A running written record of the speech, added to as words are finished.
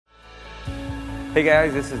Hey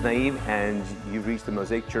guys, this is Naeem, and you've reached the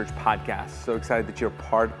Mosaic Church podcast. So excited that you're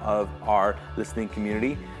part of our listening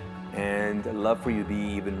community, and I'd love for you to be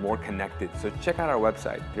even more connected. So check out our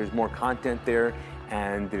website. There's more content there,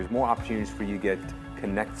 and there's more opportunities for you to get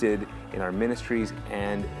connected in our ministries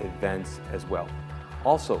and events as well.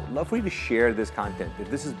 Also, love for you to share this content.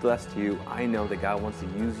 If this is blessed to you, I know that God wants to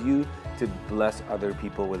use you to bless other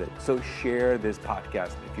people with it. So share this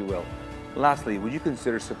podcast, if you will. Lastly, would you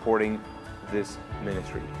consider supporting this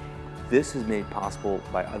ministry? This is made possible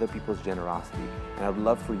by other people's generosity, and I'd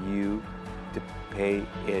love for you to pay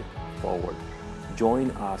it forward.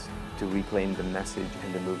 Join us to reclaim the message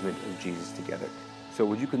and the movement of Jesus together. So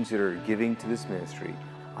would you consider giving to this ministry?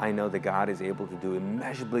 I know that God is able to do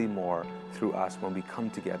immeasurably more through us when we come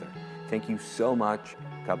together. Thank you so much.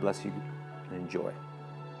 God bless you, and enjoy.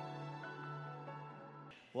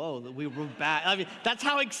 Whoa, we were back. I mean, that's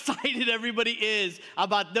how excited everybody is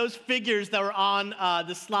about those figures that were on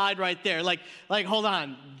the slide right there. Like, hold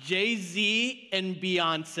on, Jay-Z and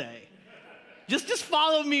Beyonce. Just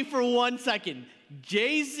follow me for 1 second.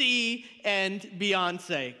 Jay-Z and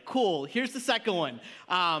Beyonce. Cool. Here's the second one.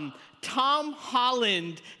 Tom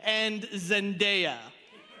Holland and Zendaya.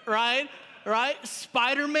 Right?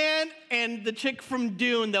 Spider-Man and the chick from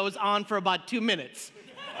Dune that was on for about 2 minutes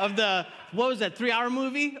of the, what was that, 3-hour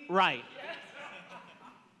movie? Right.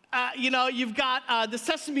 You've got the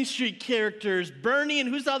Sesame Street characters, Bernie, and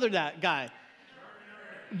who's the other guy?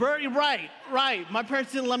 Bernie, right. My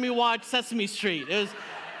parents didn't let me watch Sesame Street. It was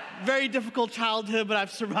a very difficult childhood, but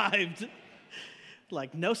I've survived.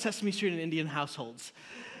 Like, no Sesame Street in Indian households.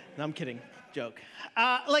 No, I'm kidding. Joke.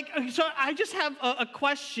 So I just have a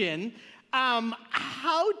question.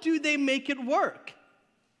 How do they make it work?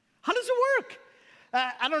 How does it work?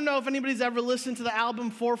 I don't know if anybody's ever listened to the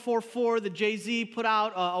album 444 that Jay-Z put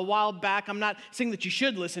out a while back. I'm not saying that you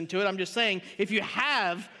should listen to it. I'm just saying if you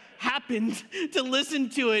have happened to listen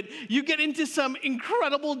to it, you get into some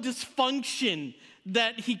incredible dysfunction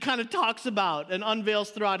that he kind of talks about and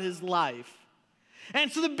unveils throughout his life. And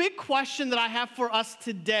so the big question that I have for us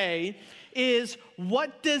today is,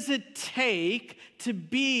 what does it take to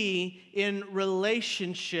be in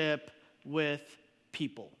relationship with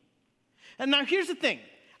people? And now here's the thing.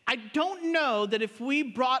 I don't know that if we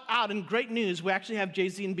brought out, in great news, we actually have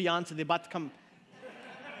Jay-Z and Beyonce. They're about to come.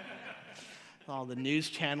 All the news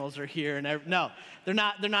channels are here, and no, they're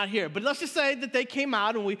not here. But let's just say that they came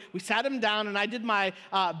out, and we sat them down, and I did my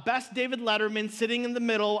best David Letterman sitting in the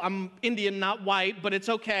middle. I'm Indian, not white, but it's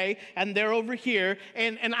okay. And they're over here,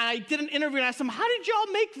 and I did an interview, and I asked them, how did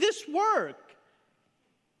y'all make this work?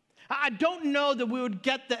 I don't know that we would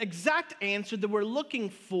get the exact answer that we're looking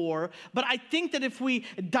for, but I think that if we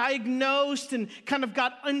diagnosed and kind of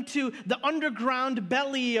got into the underground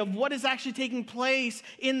belly of what is actually taking place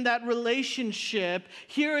in that relationship,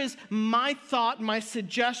 here is my thought, my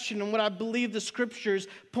suggestion, and what I believe the scriptures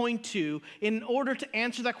point to in order to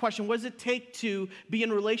answer that question. What does it take to be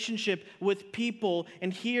in relationship with people?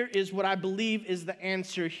 And here is what I believe is the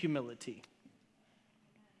answer: humility.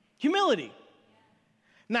 Humility.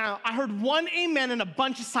 Now, I heard one amen and a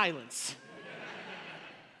bunch of silence,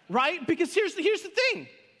 right? Because here's the thing.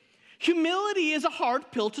 Humility is a hard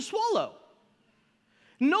pill to swallow.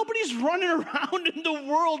 Nobody's running around in the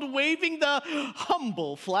world waving the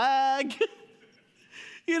humble flag,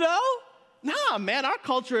 you know? Nah, man, our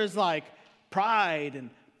culture is like pride and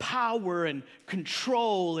power and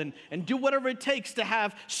control and do whatever it takes to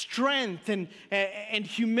have strength and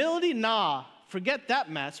humility. Nah, forget that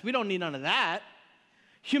mess. We don't need none of that.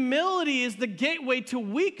 Humility is the gateway to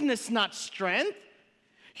weakness, not strength.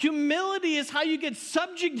 Humility is how you get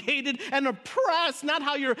subjugated and oppressed, not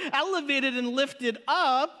how you're elevated and lifted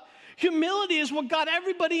up. Humility is what got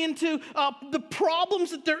everybody into the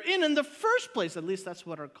problems that they're in the first place. At least that's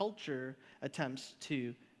what our culture attempts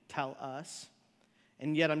to tell us.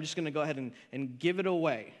 And yet I'm just going to go ahead and give it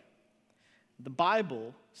away. The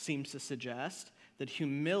Bible seems to suggest that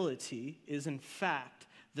humility is in fact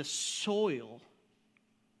the soil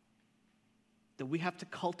that we have to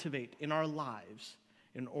cultivate in our lives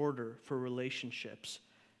in order for relationships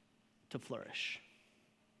to flourish.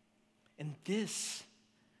 And this,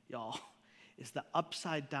 y'all, is the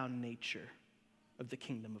upside-down nature of the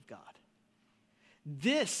kingdom of God.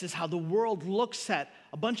 This is how the world looks at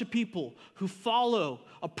a bunch of people who follow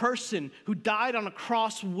a person who died on a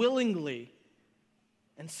cross willingly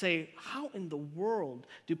and say, how in the world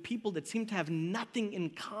do people that seem to have nothing in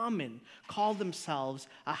common call themselves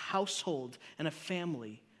a household and a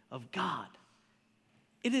family of God?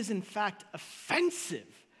 It is, in fact, offensive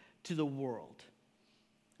to the world.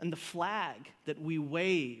 And the flag that we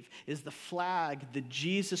wave is the flag that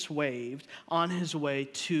Jesus waved on his way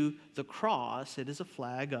to the cross. It is a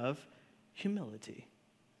flag of humility.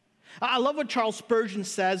 I love what Charles Spurgeon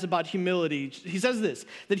says about humility. He says this,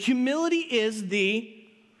 that humility is the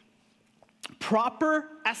proper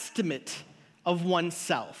estimate of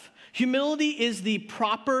oneself. Humility is the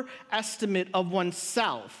proper estimate of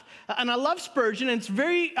oneself. And I love Spurgeon, and it's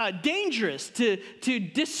very dangerous to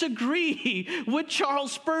disagree with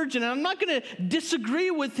Charles Spurgeon. And I'm not going to disagree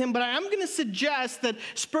with him, but I am going to suggest that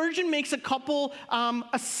Spurgeon makes a couple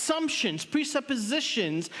assumptions,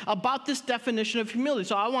 presuppositions about this definition of humility.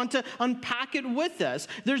 So I want to unpack it with us.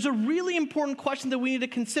 There's a really important question that we need to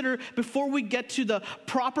consider before we get to the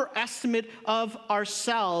proper estimate of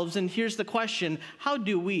ourselves. And here's the question: how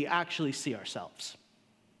do we actually see ourselves?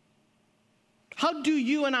 How do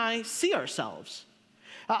you and I see ourselves?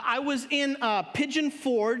 I was in Pigeon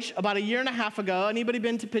Forge about a year and a half ago. Anybody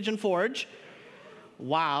been to Pigeon Forge?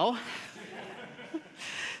 Wow.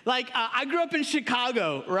 I grew up in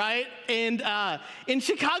Chicago, right? And in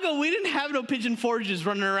Chicago, we didn't have no Pigeon Forges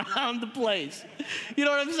running around the place. You know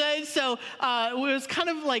what I'm saying? So it was kind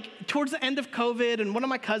of like towards the end of COVID, and one of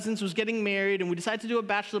my cousins was getting married, and we decided to do a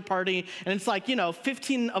bachelor party. And it's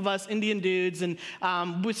 15 of us Indian dudes, and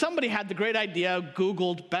somebody had the great idea,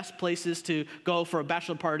 Googled best places to go for a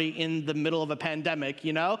bachelor party in the middle of a pandemic,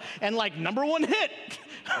 And number one hit,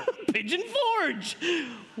 Pigeon Forge.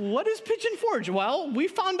 What is Pigeon Forge? Well, we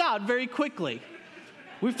found out very quickly.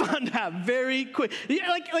 Here's what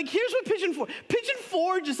Pigeon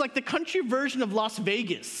Forge is like the country version of Las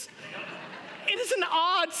Vegas. It is an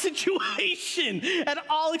odd situation at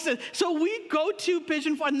all extent. So we go to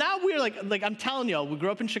Pigeon Forge. Now we're like I'm telling you, we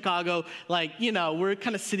grew up in Chicago. We're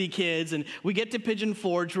kind of city kids, and we get to Pigeon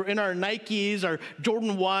Forge. We're in our Nikes, our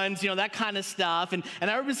Jordan 1s, that kind of stuff. And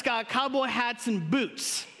everybody's got cowboy hats and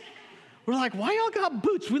boots. We're like, why y'all got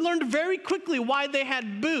boots? We learned very quickly why they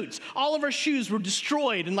had boots. All of our shoes were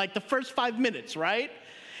destroyed in the first 5 minutes, right?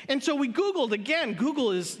 And so we Googled again.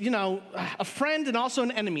 Google is, a friend and also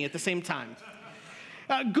an enemy at the same time.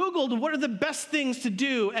 Googled what are the best things to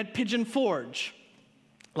do at Pigeon Forge,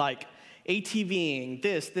 ATVing,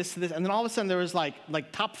 this, and then all of a sudden there was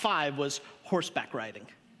top 5 was horseback riding.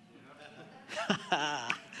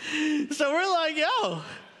 So we're like, yo.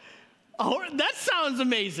 Oh, that sounds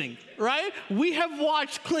amazing, right? We have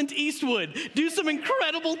watched Clint Eastwood do some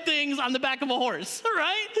incredible things on the back of a horse,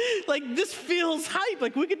 right? This feels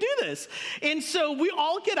hype, we could do this. And so we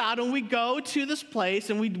all get out and we go to this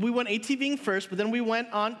place, and we went ATVing first, but then we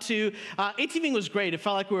went on to, ATVing was great. It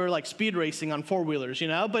felt like we were speed racing on four-wheelers,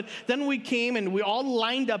 But then we came and we all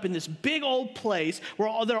lined up in this big old place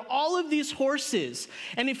where there are all of these horses.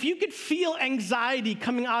 And if you could feel anxiety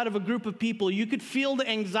coming out of a group of people, you could feel the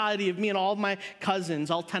anxiety of me and all of my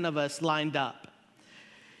cousins, all 10 of us lined up.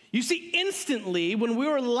 You see, instantly, when we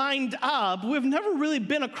were lined up, we've never really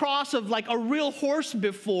been across of a real horse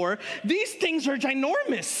before. These things are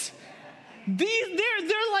ginormous.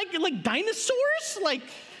 They're like dinosaurs,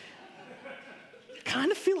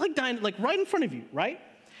 kind of feel like right in front of you, right?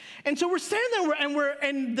 And so we're standing there,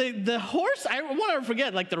 and the horse, I won't ever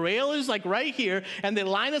forget, the rail is right here, and they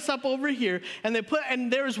line us up over here, and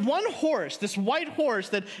there's one horse, this white horse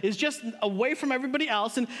that is just away from everybody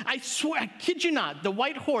else, and I swear, I kid you not, the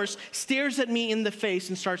white horse stares at me in the face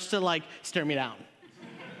and starts to stare me down.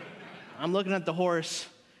 I'm looking at the horse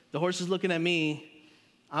is looking at me.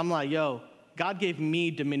 I'm like, yo, God gave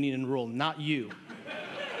me dominion and rule, not you.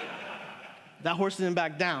 That horse didn't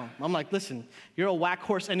back down. I'm like, listen, you're a whack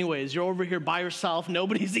horse anyways. You're over here by yourself.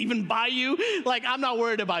 Nobody's even by you. I'm not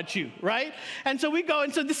worried about you, right? And so we go,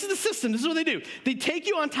 and so this is the system. This is what they do. They take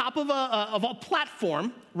you on top of a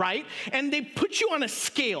platform, right? And they put you on a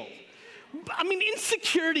scale. I mean,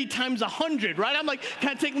 insecurity times 100, right? I'm like,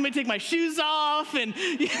 let me take my shoes off, and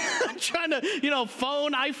I'm trying to,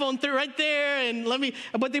 iPhone 3 right there,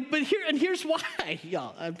 and here's why,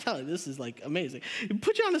 y'all. I'm telling you, this is amazing. They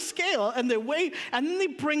put you on a scale, and they weigh, and then they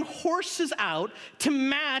bring horses out to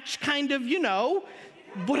match kind of,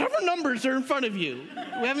 whatever numbers are in front of you.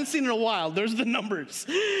 We haven't seen in a while. There's the numbers.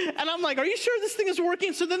 And I'm like, are you sure this thing is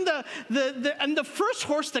working? So then the first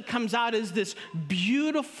horse that comes out is this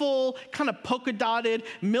beautiful, kind of polka dotted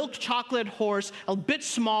milk chocolate horse, a bit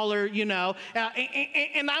smaller,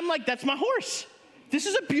 and I'm like, that's my horse. This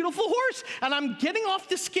is a beautiful horse. And I'm getting off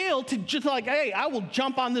the scale to just hey, I will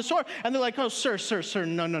jump on this horse. And they're like, oh, sir,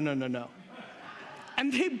 no.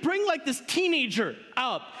 And they bring this teenager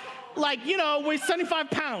up. Weighs 75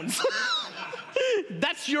 pounds.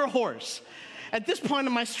 That's your horse. at this point,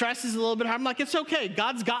 my stress is a little bit high. I'm like, it's okay.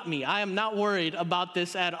 God's got me. I am not worried about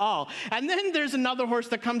this at all. And then there's another horse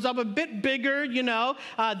that comes up a bit bigger,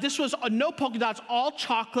 This was no polka dots, all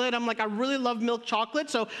chocolate. I'm like, I really love milk chocolate,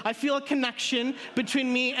 so I feel a connection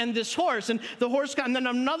between me and this horse. And the horse and then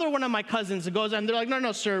another one of my cousins goes, and they're like,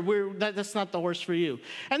 no, sir, that's not the horse for you.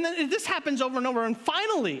 And then this happens over and over. And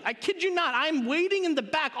finally, I kid you not, I'm waiting in the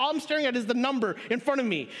back. All I'm staring at is the number in front of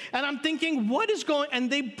me. And I'm thinking, what is going, and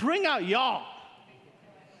they bring out, y'all,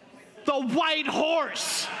 the white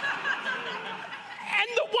horse. And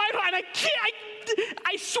the white horse, and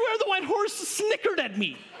I swear the white horse snickered at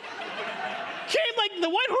me. Came like the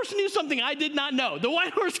white horse knew something I did not know. The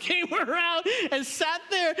white horse came around and sat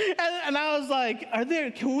there, and I was like, I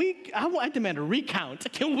demand a recount.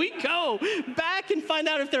 Can we go back and find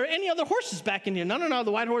out if there are any other horses back in here? No,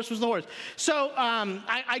 the white horse was the horse. So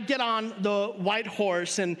I get on the white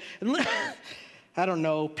horse, and I don't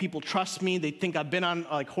know, people trust me. They think I've been on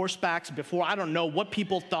horsebacks before. I don't know what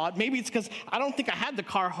people thought. Maybe it's because I don't think I had the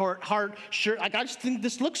Carhartt shirt. I just think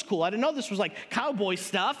this looks cool. I didn't know this was cowboy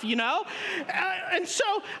stuff, And so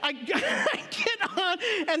I get on,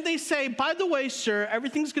 and they say, by the way, sir,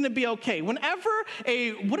 everything's going to be okay. Whenever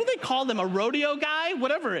what do they call them, a rodeo guy?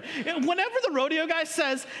 Whatever. Whenever the rodeo guy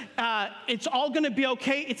says, it's all going to be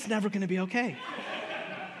okay, it's never going to be okay.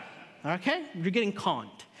 Okay? You're getting conned.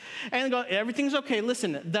 And go, everything's okay.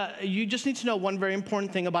 Listen, you just need to know one very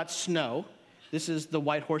important thing about Snow. This is the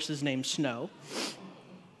white horse's name, Snow.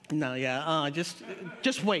 No, yeah,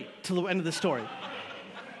 just wait till the end of the story.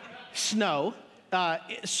 Snow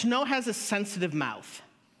has a sensitive mouth.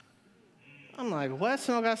 I'm like, what?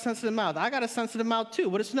 Snow got a sensitive mouth? I got a sensitive mouth too.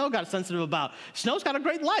 What does Snow got sensitive about? Snow's got a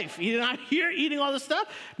great life. He's not here eating all this stuff.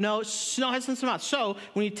 No, Snow has a sensitive mouth. So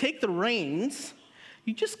when you take the reins,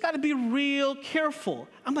 you just got to be real careful.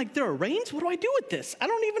 I'm like, there are reins? What do I do with this? I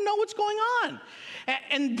don't even know what's going on.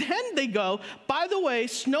 And then they go, by the way,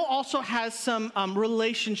 Snow also has some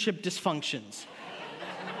relationship dysfunctions.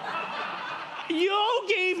 You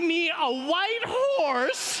gave me a white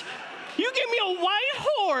horse. You gave me a white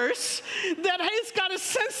horse that has got a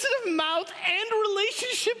sensitive mouth and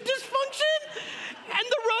relationship dysfunction? And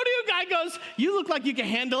the rodeo guy goes, you look like you can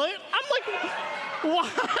handle it. I'm like,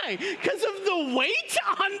 why? Because of the weight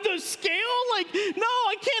on the scale? No,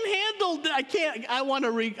 I want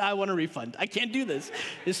a refund. I can't do this.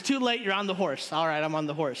 It's too late, you're on the horse. All right, I'm on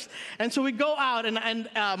the horse. And so we go out, and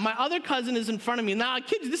my other cousin is in front of me. Now,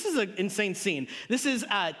 kids, this is an insane scene. This is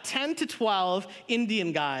 10 to 12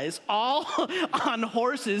 Indian guys, all on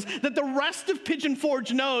horses that the rest of Pigeon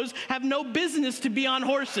Forge knows have no business to be on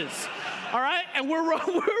horses. All right, and we're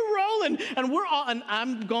rolling, and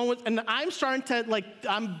I'm going with, and I'm starting to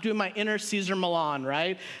I'm doing my inner Caesar Milan,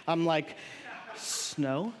 right? I'm like,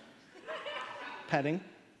 Snow, petting,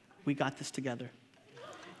 we got this together.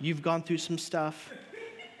 You've gone through some stuff.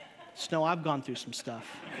 Snow, I've gone through some stuff,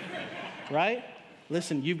 right?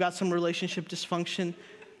 Listen, you've got some relationship dysfunction.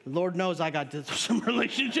 Lord knows I got some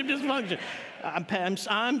relationship dysfunction.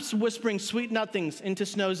 I'm whispering sweet nothings into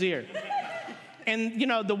Snow's ear. And,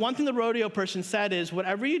 the one thing the rodeo person said is,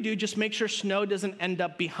 whatever you do, just make sure Snow doesn't end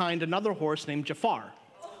up behind another horse named Jafar.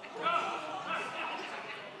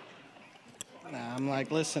 I'm like,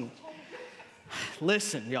 listen,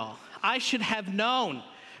 y'all. I should have known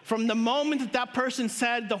from the moment that person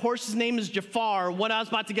said the horse's name is Jafar, what I was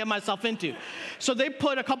about to get myself into. So they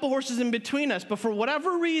put a couple horses in between us, but for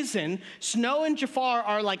whatever reason, Snow and Jafar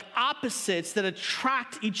are like opposites that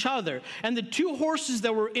attract each other. And the two horses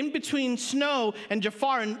that were in between Snow and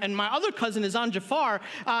Jafar, and my other cousin is on Jafar,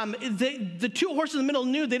 the two horses in the middle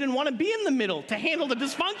knew they didn't want to be in the middle to handle the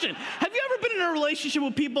dysfunction. Have you ever been in a relationship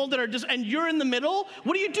with people that are and you're in the middle?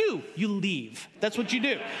 What do? You leave. That's what you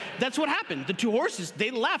do. That's what happened. The two horses, they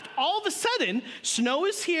left. All of a sudden, Snow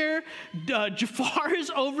is here, Jafar is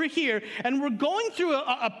over here, and we're going through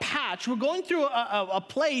a patch. We're going through a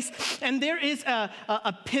place, and there is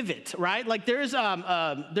a pivot, right? There's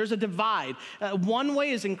a divide. One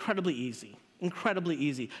way is incredibly easy. Incredibly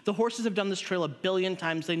easy. The horses have done this trail 1 billion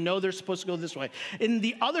times. They know they're supposed to go this way. In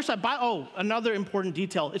the other side, another important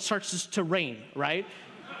detail, it starts to rain, right?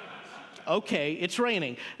 Okay, it's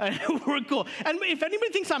raining. We're cool. And if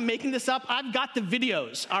anybody thinks I'm making this up, I've got the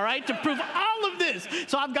videos, all right, to prove all of this.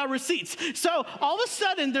 So I've got receipts. So all of a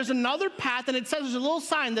sudden, there's another path, and there's a little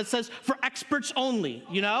sign that says, for experts only,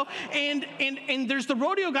 And there's the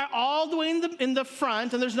rodeo guy all the way in the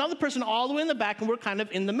front, and there's another person all the way in the back, and we're kind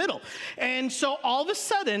of in the middle. And so all of a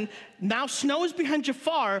sudden, now Snow is behind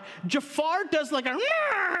Jafar. Jafar does like a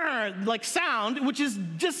like sound, which is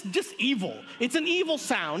just evil. It's an evil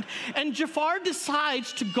sound. And Jafar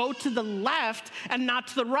decides to go to the left and not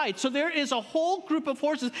to the right. So there is a whole group of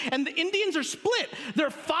horses, and the Indians are split. There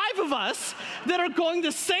are 5 of us that are going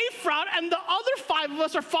the safe route, and the other 5 of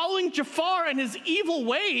us are following Jafar and his evil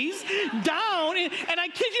ways down. And I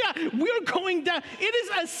kid you not, we're going down. It is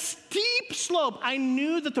a steep slope. I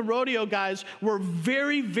knew that the rodeo guys were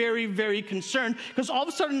very, very, very concerned, because all of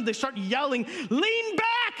a sudden they start yelling, lean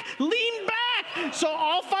back, lean back. So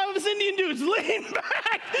all 5 of us Indian dudes, lean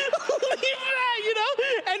back, you know?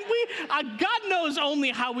 And God knows only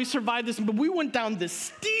how we survived this, but we went down this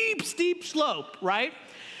steep, steep slope, right?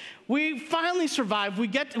 We finally survive. We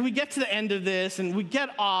get to the end of this, and we get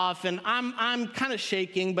off, and I'm kind of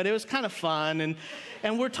shaking, but it was kind of fun.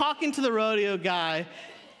 And we're talking to the rodeo guy,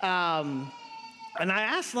 and I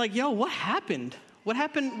asked, like, yo, what happened? What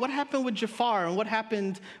happened with Jafar, and what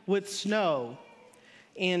happened with Snow?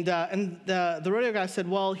 And the rodeo guy said,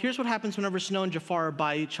 well, here's what happens whenever Snow and Jafar are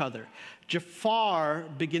by each other. Jafar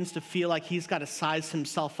begins to feel like he's got to size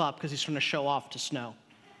himself up because he's trying to show off to Snow.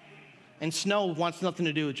 And Snow wants nothing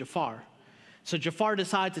to do with Jafar. So Jafar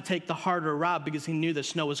decides to take the harder route because he knew that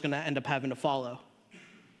Snow was going to end up having to follow,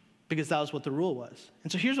 because that was what the rule was.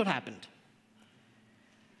 And so here's what happened.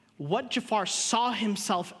 What Jafar saw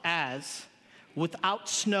himself as without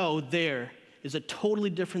Snow there is a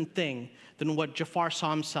totally different thing than what Jafar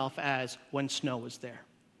saw himself as when Snow was there.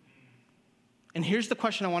 And here's the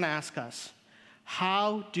question I want to ask us.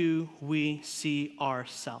 How do we see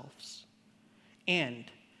ourselves? And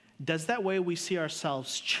does that way we see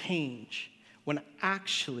ourselves change when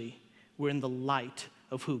actually we're in the light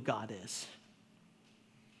of who God is?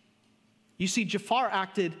 You see, Jafar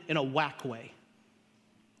acted in a whack way.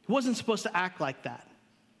 He wasn't supposed to act like that.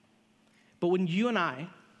 But when you and I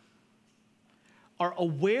are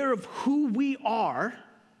aware of who we are,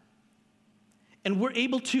 and we're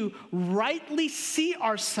able to rightly see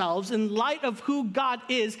ourselves in light of who God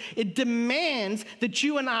is, it demands that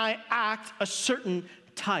you and I act a certain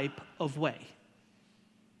type of way.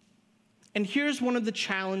 And here's one of the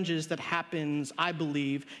challenges that happens, I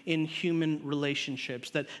believe, in human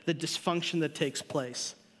relationships, that the dysfunction that takes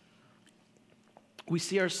place. We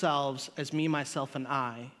see ourselves as me, myself, and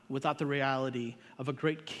I, without the reality of a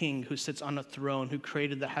great king who sits on a throne, who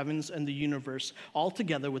created the heavens and the universe, all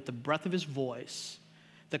together with the breath of his voice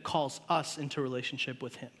that calls us into relationship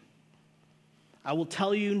with him. I will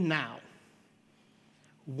tell you now,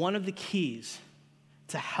 one of the keys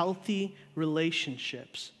to healthy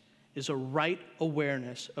relationships is a right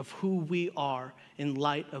awareness of who we are in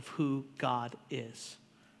light of who God is.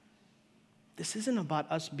 This isn't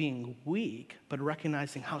about us being weak, but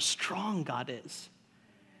recognizing how strong God is.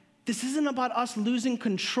 This isn't about us losing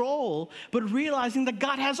control, but realizing that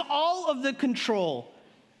God has all of the control.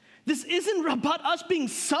 This isn't about us being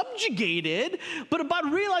subjugated, but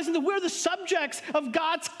about realizing that we're the subjects of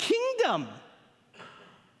God's kingdom.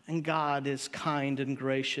 And God is kind and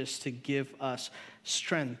gracious to give us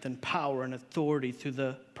strength and power and authority through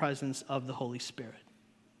the presence of the Holy Spirit.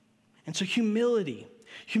 And so humility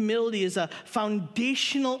is a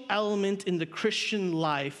foundational element in the Christian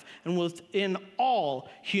life and within all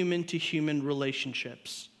human-to-human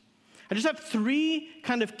relationships. I just have 3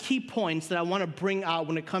 kind of key points that I want to bring out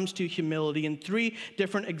when it comes to humility in 3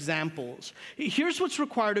 different examples. Here's what's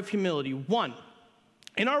required of humility. 1,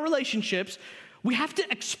 in our relationships, we have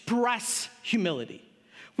to express humility.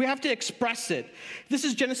 We have to express it. This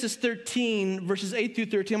is Genesis 13, verses 8 through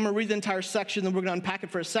 13. I'm going to read the entire section, then we're going to unpack it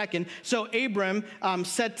for a second. So Abram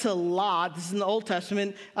said to Lot, this is in the Old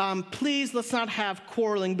Testament, please let's not have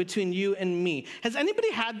quarreling between you and me. Has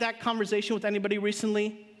anybody had that conversation with anybody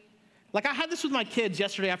recently? Like, I had this with my kids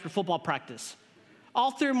yesterday after football practice. All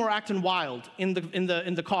 3 of them were acting wild in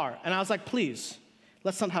the car. And I was like, please,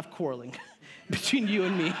 let's not have quarreling between you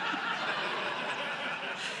and me.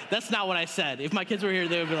 That's not what I said. If my kids were here,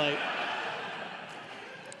 they would be like,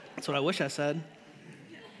 that's what I wish I said.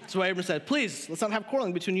 That's what Abram said. Please, let's not have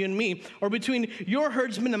quarreling between you and me, or between your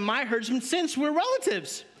herdsmen and my herdsmen, since we're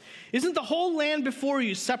relatives. Isn't the whole land before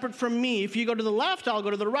you separate from me? If you go to the left, I'll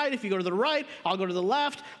go to the right. If you go to the right, I'll go to the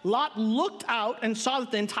left. Lot looked out and saw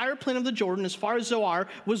that the entire plain of the Jordan, as far as Zoar,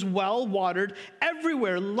 was well watered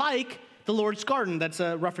everywhere, like the Lord's garden. That's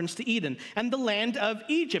a reference to Eden. And the land of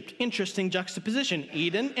Egypt. Interesting juxtaposition.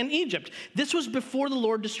 Eden and Egypt. This was before the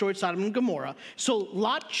Lord destroyed Sodom and Gomorrah. So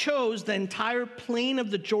Lot chose the entire plain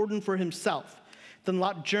of the Jordan for himself. Then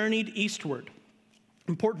Lot journeyed eastward.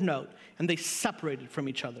 Important note. And they separated from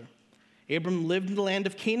each other. Abram lived in the land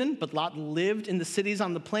of Canaan, but Lot lived in the cities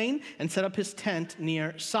on the plain and set up his tent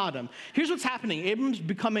near Sodom. Here's what's happening. Abram's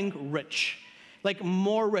becoming rich, like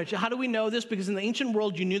more rich. How do we know this? Because in the ancient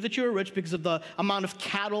world, you knew that you were rich because of the amount of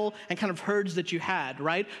cattle and kind of herds that you had,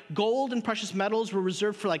 right? Gold and precious metals were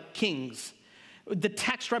reserved for like kings. The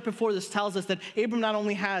text right before this tells us that Abram not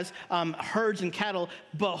only has herds and cattle,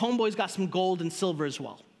 but homeboy's got some gold and silver as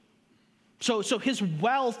well. So his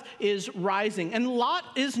wealth is rising. And Lot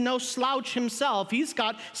is no slouch himself. He's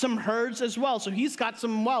got some herds as well. So he's got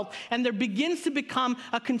some wealth. And there begins to become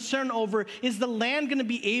a concern over, is the land going to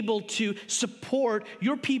be able to support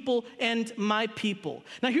your people and my people?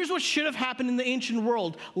 Now, here's what should have happened in the ancient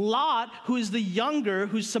world. Lot, who is the younger,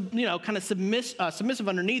 who's kind of submissive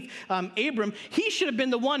underneath Abram, he should have been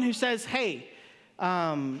the one who says, hey,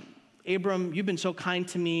 Abram, you've been so kind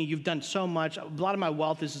to me. You've done so much. A lot of my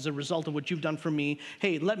wealth is as a result of what you've done for me.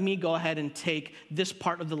 Hey, let me go ahead and take this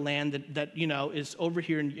part of the land that is over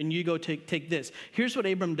here, and you go take this. Here's what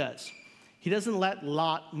Abram does. He doesn't let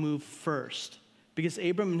Lot move first, because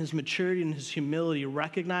Abram in his maturity and his humility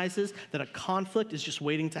recognizes that a conflict is just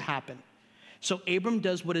waiting to happen. So Abram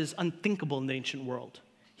does what is unthinkable in the ancient world.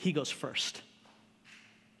 He goes first.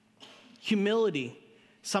 Humility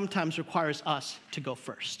sometimes requires us to go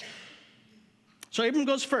first. So Abram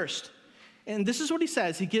goes first, and this is what he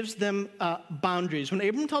says. He gives them boundaries. When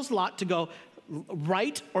Abram tells Lot to go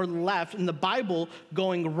right or left, in the Bible,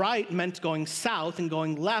 going right meant going south, and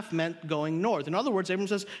going left meant going north. In other words, Abram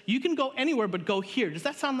says, you can go anywhere, but go here. Does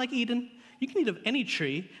that sound like Eden? You can eat of any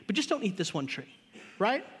tree, but just don't eat this one tree,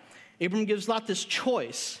 right? Abram gives Lot this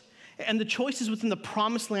choice. And the choice is within the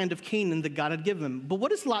promised land of Canaan that God had given him. But what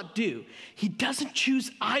does Lot do? He doesn't choose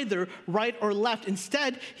either right or left.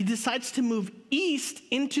 Instead, he decides to move east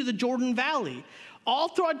into the Jordan Valley. All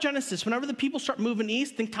throughout Genesis, whenever the people start moving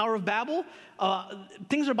east, think Tower of Babel,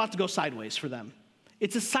 things are about to go sideways for them.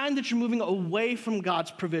 It's a sign that you're moving away from God's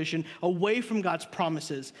provision, away from God's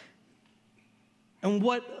promises. And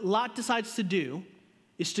what Lot decides to do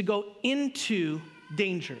is to go into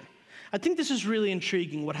danger. I think this is really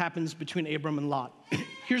intriguing, what happens between Abram and Lot.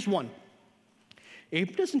 Here's one.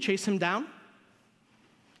 Abram doesn't chase him down.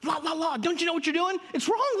 Lot, don't you know what you're doing? It's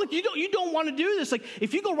wrong. Like, you don't want to do this. Like,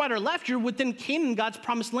 if you go right or left, you're within Canaan, God's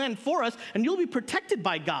promised land for us, and you'll be protected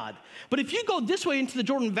by God. But if you go this way into the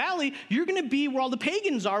Jordan Valley, you're going to be where all the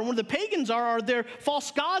pagans are. And where the pagans are their false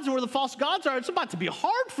gods. And where the false gods are, it's about to be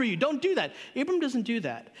hard for you. Don't do that. Abram doesn't do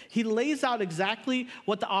that. He lays out exactly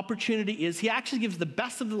what the opportunity is. He actually gives the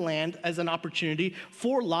best of the land as an opportunity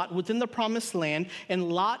for Lot within the promised land. And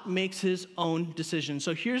Lot makes his own decision.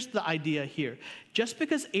 So here's the idea here. Just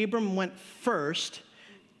because Abram went first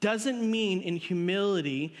doesn't mean in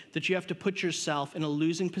humility that you have to put yourself in a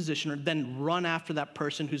losing position or then run after that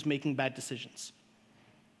person who's making bad decisions.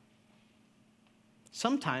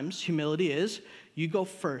 Sometimes humility is you go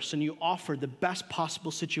first and you offer the best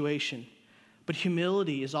possible situation. But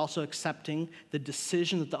humility is also accepting the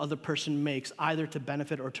decision that the other person makes, either to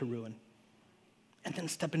benefit or to ruin. And then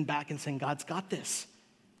stepping back and saying, God's got this.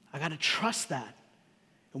 I got to trust that.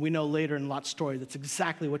 And we know later in Lot's story that's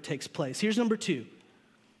exactly what takes place. Here's number 2.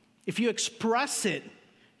 If you express it,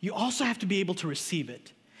 you also have to be able to receive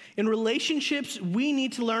it. In relationships, we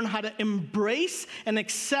need to learn how to embrace and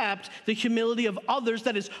accept the humility of others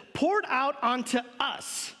that is poured out onto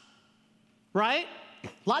us, right?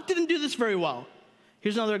 Lot didn't do this very well.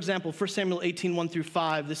 Here's another example, 1 Samuel 18,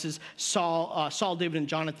 1-5. This is Saul, David, and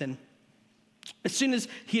Jonathan. As soon as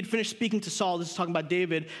he had finished speaking to Saul, this is talking about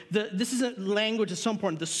David, this is a language that's so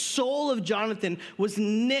important. The soul of Jonathan was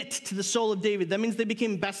knit to the soul of David. That means they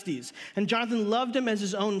became besties. And Jonathan loved him as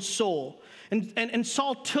his own soul. And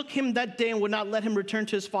Saul took him that day and would not let him return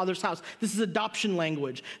to his father's house. This is adoption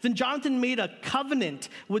language. Then Jonathan made a covenant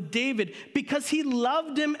with David because he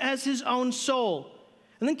loved him as his own soul.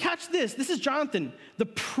 And then catch this. This is Jonathan, the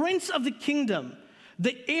prince of the kingdom,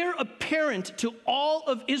 the heir apparent to all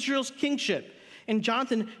of Israel's kingship. And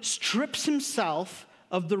Jonathan strips himself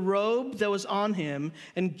of the robe that was on him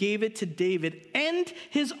and gave it to David, and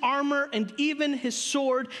his armor, and even his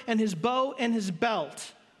sword, and his bow, and his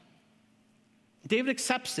belt. David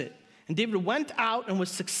accepts it. And David went out and was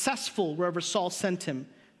successful wherever Saul sent him,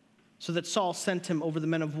 so that Saul sent him over the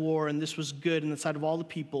men of war, and this was good in the sight of all the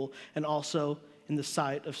people, and also in the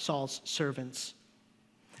sight of Saul's servants.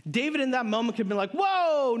 David in that moment could have been like,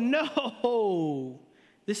 whoa, no,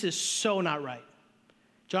 this is so not right.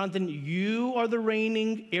 Jonathan, you are the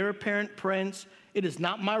reigning heir apparent prince. It is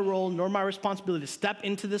not my role nor my responsibility to step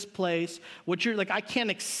into this place. I can't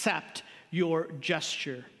accept your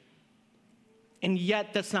gesture. And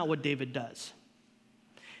yet, that's not what David does.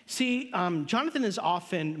 See, Jonathan is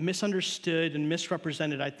often misunderstood and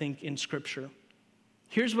misrepresented, I think, in Scripture.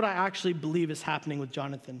 Here's what I actually believe is happening with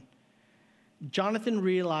Jonathan. Jonathan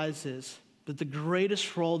realizes that the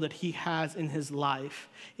greatest role that he has in his life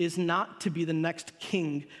is not to be the next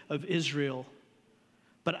king of Israel,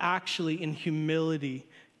 but actually in humility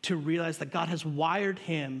to realize that God has wired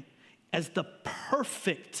him as the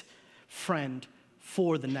perfect friend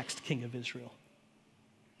for the next king of Israel.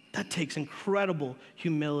 That takes incredible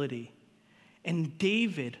humility, and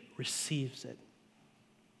David receives it.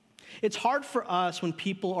 It's hard for us when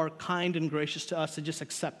people are kind and gracious to us to just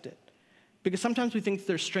accept it, because sometimes we think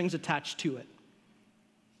there's strings attached to it.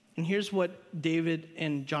 And here's what David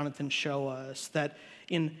and Jonathan show us, that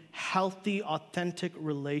in healthy, authentic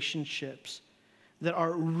relationships that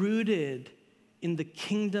are rooted in the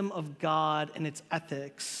kingdom of God and its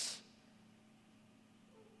ethics,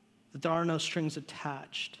 that there are no strings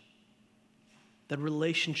attached, that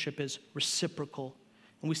relationship is reciprocal.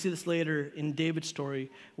 And we see this later in David's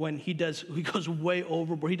story when he goes way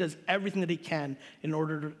overboard. He does everything that he can in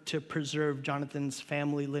order to preserve Jonathan's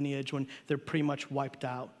family lineage when they're pretty much wiped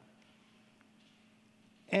out.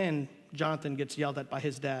 And Jonathan gets yelled at by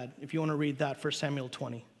his dad. If you want to read that, 1 Samuel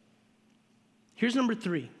 20. Here's number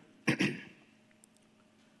 3.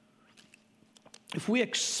 If we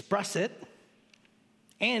express it,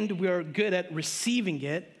 and we are good at receiving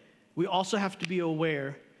it, we also have to be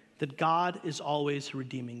aware that God is always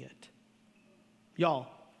redeeming it. Y'all,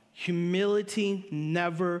 humility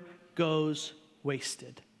never goes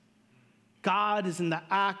wasted. God is in the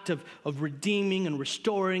act of redeeming and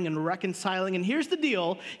restoring and reconciling. And here's the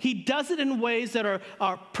deal. He does it in ways that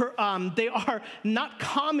they are not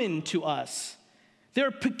common to us.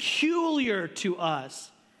 They're peculiar to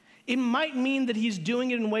us. It might mean that he's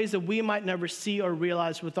doing it in ways that we might never see or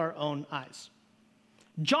realize with our own eyes.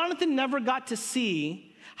 Jonathan never got to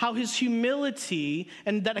see how his humility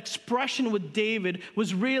and that expression with David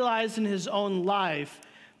was realized in his own life,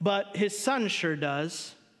 but his son sure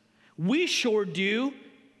does. We sure do,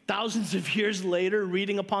 thousands of years later,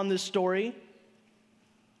 reading upon this story.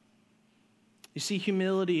 You see,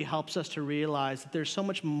 humility helps us to realize that there's so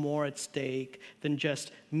much more at stake than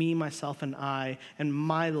just me, myself, and I, and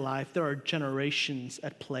my life. There are generations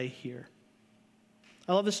at play here.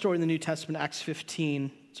 I love this story in the New Testament, Acts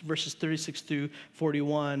 15. It's verses 36 through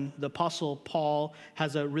 41. The Apostle Paul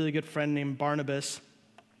has a really good friend named Barnabas.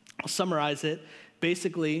 I'll summarize it.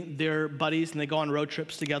 Basically, they're buddies, and they go on road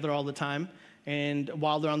trips together all the time. And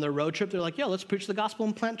while they're on their road trip, they're like, let's preach the gospel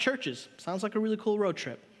and plant churches. Sounds like a really cool road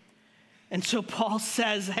trip. And so Paul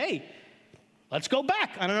says, hey, let's go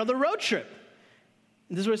back on another road trip.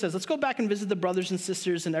 And this is what it says. Let's go back and visit the brothers and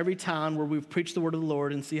sisters in every town where we've preached the word of the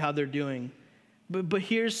Lord and see how they're doing. But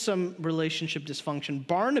here's some relationship dysfunction.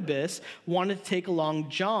 Barnabas wanted to take along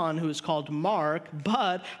John, who is called Mark,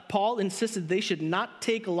 but Paul insisted they should not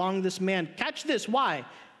take along this man. Catch this, why?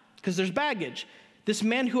 Because there's baggage. This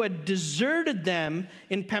man who had deserted them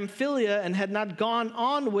in Pamphylia and had not gone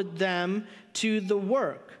on with them to the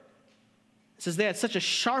work. It says they had such a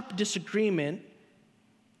sharp disagreement.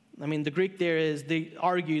 I mean, the Greek there is they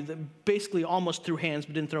argued that basically almost threw hands,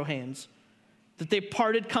 but didn't throw hands, that they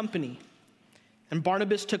parted company. And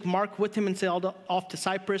Barnabas took Mark with him and sailed off to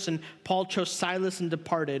Cyprus, and Paul chose Silas and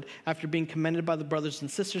departed after being commended by the brothers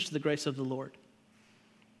and sisters to the grace of the Lord.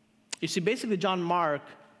 You see, basically John Mark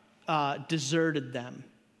deserted them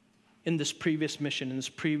in this previous mission, in this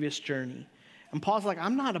previous journey. And Paul's like,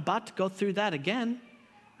 I'm not about to go through that again.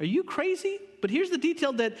 Are you crazy? But here's the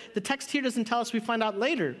detail that the text here doesn't tell us, we find out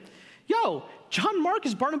later. John Mark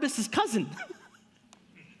is Barnabas' cousin.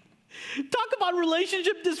 Talk about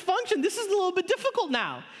relationship dysfunction. This is a little bit difficult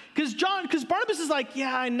now. Because Barnabas is like,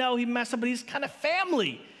 yeah, I know he messed up, but he's kind of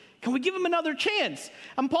family. Can we give him another chance?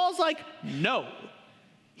 And Paul's like, no.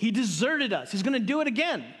 He deserted us. He's going to do it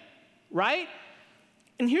again, right?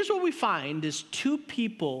 And here's what we find is two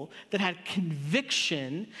people that had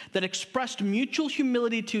conviction, that expressed mutual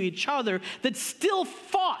humility to each other, that still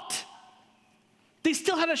fought. They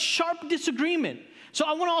still had a sharp disagreement. So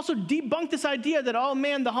I want to also debunk this idea that, oh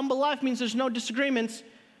man, the humble life means there's no disagreements.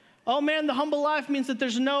 Oh man, the humble life means that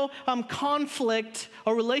there's no conflict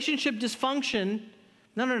or relationship dysfunction.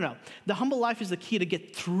 No. The humble life is the key to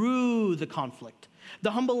get through the conflict.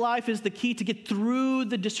 The humble life is the key to get through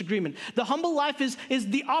the disagreement. The humble life is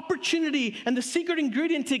the opportunity and the secret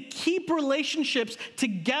ingredient to keep relationships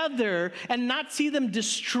together and not see them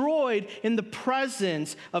destroyed in the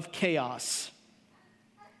presence of chaos.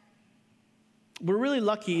 We're really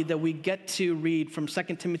lucky that we get to read from 2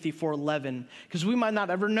 Timothy 4:11, because we might not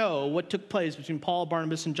ever know what took place between Paul,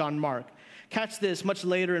 Barnabas, and John Mark. Catch this, much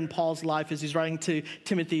later in Paul's life as he's writing to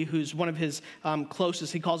Timothy, who's one of his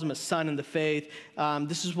closest. He calls him a son in the faith.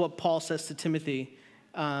 This is what Paul says to Timothy.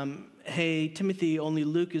 Hey, Timothy, only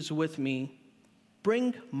Luke is with me.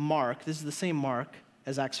 Bring Mark, this is the same Mark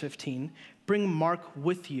as Acts 15. Bring Mark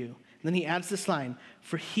with you. And then he adds this line,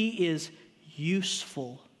 for he is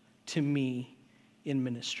useful to me in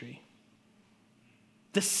ministry.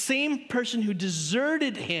 The same person who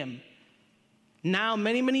deserted him, now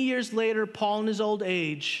many, many years later, Paul in his old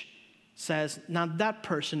age says, now that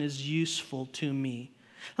person is useful to me.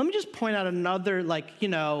 Let me just point out another,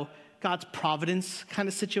 God's providence kind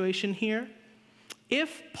of situation here.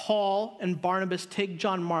 If Paul and Barnabas take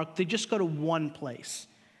John Mark, they just go to one place.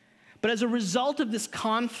 But as a result of this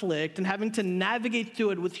conflict and having to navigate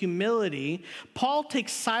through it with humility, Paul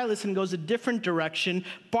takes Silas and goes a different direction.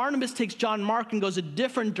 Barnabas takes John Mark and goes a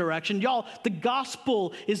different direction. Y'all, the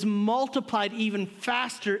gospel is multiplied even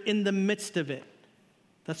faster in the midst of it.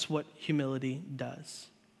 That's what humility does.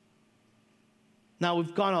 Now,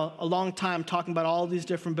 we've gone a long time talking about all these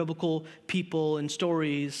different biblical people and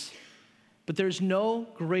stories, but there's no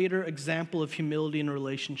greater example of humility in a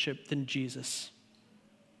relationship than Jesus.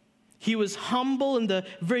 He was humble in the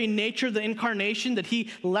very nature of the incarnation, that he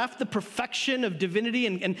left the perfection of divinity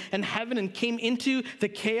and heaven and came into the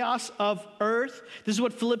chaos of earth. This is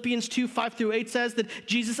what Philippians 2:5-8 says, that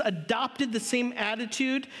Jesus adopted the same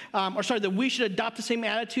attitude, that we should adopt the same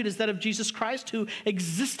attitude as that of Jesus Christ, who,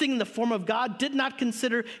 existing in the form of God, did not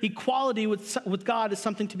consider equality with God as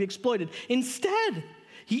something to be exploited. Instead,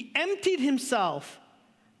 he emptied himself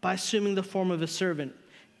by assuming the form of a servant,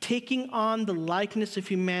 taking on the likeness of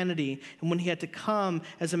humanity. And when he had to come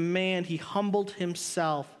as a man, he humbled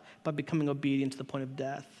himself by becoming obedient to the point of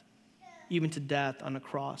death, even to death on a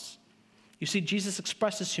cross. You see, Jesus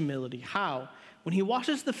expresses humility. How? When he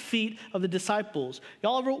washes the feet of the disciples.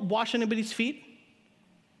 Y'all ever wash anybody's feet?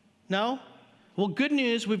 No? Well, good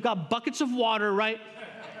news, we've got buckets of water, right?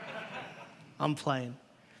 I'm playing.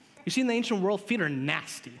 You see, in the ancient world, feet are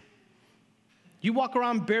nasty. You walk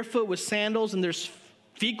around barefoot with sandals, and there's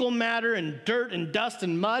fecal matter and dirt and dust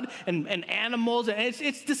and mud and animals, and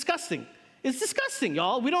it's disgusting. It's disgusting,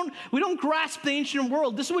 y'all. We don't grasp the ancient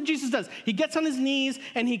world. This is what Jesus does. He gets on his knees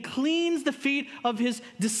and he cleans the feet of his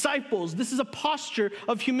disciples. This is a posture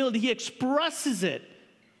of humility. He expresses it.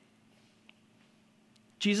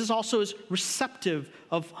 Jesus also is receptive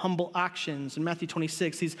of humble actions. In Matthew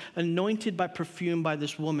 26, he's anointed by perfume by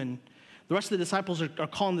this woman. The rest of the disciples are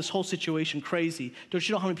calling this whole situation crazy. Don't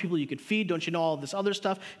you know how many people you could feed? Don't you know all this other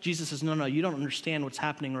stuff? Jesus says, no, you don't understand what's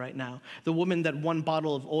happening right now. The woman, that one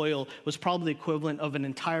bottle of oil was probably the equivalent of an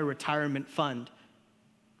entire retirement fund.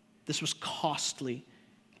 This was costly.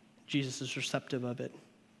 Jesus is receptive of it.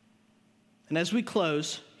 And as we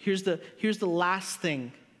close, here's the last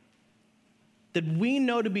thing that we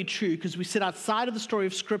know to be true, because we sit outside of the story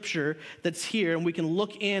of Scripture that's here and we can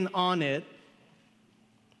look in on it,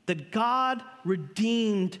 that God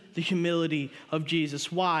redeemed the humility of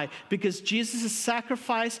Jesus. Why? Because Jesus'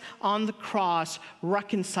 sacrifice on the cross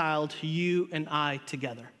reconciled you and I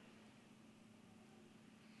together.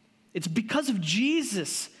 It's because of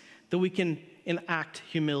Jesus that we can enact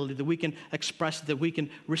humility, that we can express it, that we can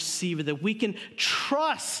receive it, that we can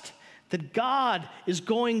trust that God is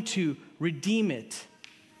going to redeem it.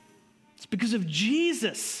 It's because of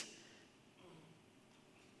Jesus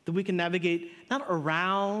that we can navigate not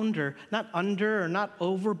around or not under or not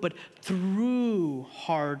over, but through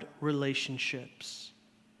hard relationships.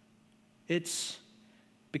 It's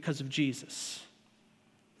because of Jesus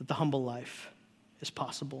that the humble life is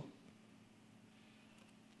possible.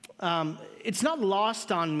 It's not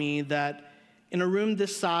lost on me that in a room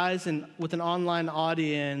this size and with an online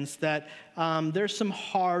audience, that there's some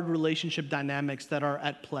hard relationship dynamics that are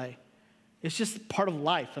at play. It's just part of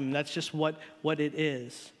life. I mean, that's just what it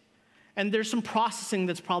is. And there's some processing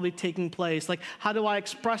that's probably taking place. Like, how do I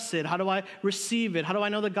express it? How do I receive it? How do I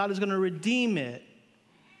know that God is going to redeem it?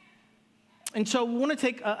 And so we want to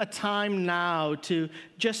take a time now to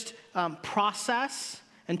just process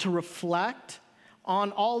and to reflect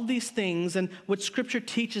on all these things and what Scripture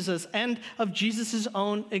teaches us, and of Jesus'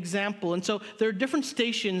 own example. And so there are different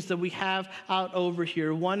stations that we have out over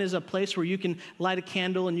here. One is a place where you can light a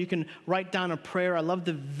candle and you can write down a prayer. I love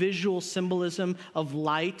the visual symbolism of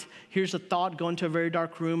light. Here's a thought: go into a very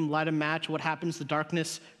dark room, light a match. What happens? The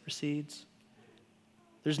darkness recedes.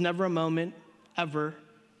 There's never a moment, ever,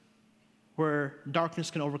 where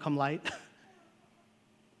darkness can overcome light.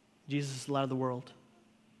 Jesus is the light of the world.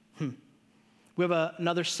 We have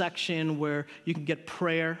another section where you can get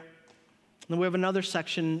prayer. And we have another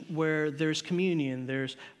section where there's communion,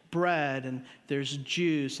 there's bread and there's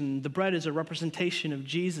juice, and the bread is a representation of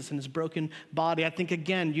Jesus and his broken body. I think,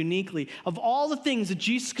 again, uniquely, of all the things that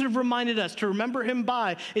Jesus could have reminded us to remember him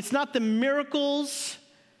by, it's not the miracles,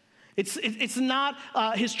 it's not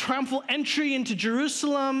his triumphal entry into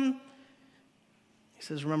Jerusalem. He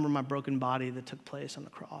says, remember my broken body that took place on the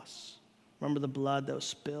cross. Remember the blood that was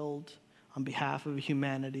spilled on behalf of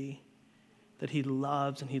humanity that he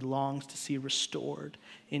loves and he longs to see restored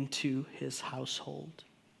into his household.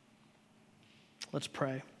 Let's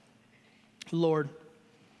pray. Lord,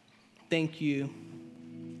 thank you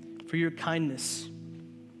for your kindness.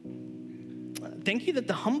 Thank you that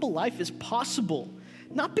the humble life is possible,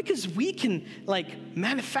 not because we can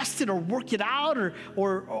manifest it or work it out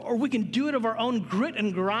or we can do it of our own grit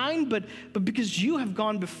and grind, but because you have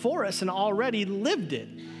gone before us and already lived it.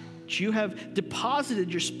 You have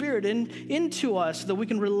deposited your Spirit into us so that we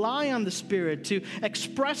can rely on the Spirit to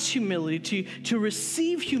express humility, to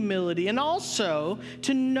receive humility, and also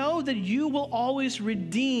to know that you will always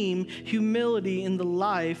redeem humility in the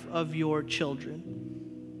life of your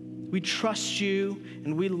children. We trust you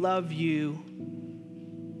and we love you.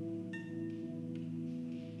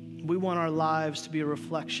 We want our lives to be a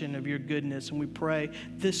reflection of your goodness, and we pray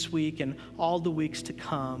this week and all the weeks to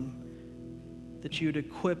come that you would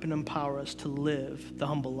equip and empower us to live the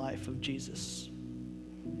humble life of Jesus.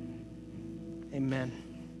 Amen.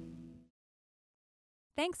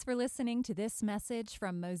 Thanks for listening to this message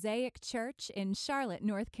from Mosaic Church in Charlotte,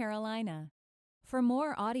 North Carolina. For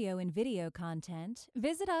more audio and video content,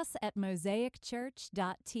 visit us at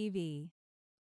mosaicchurch.tv.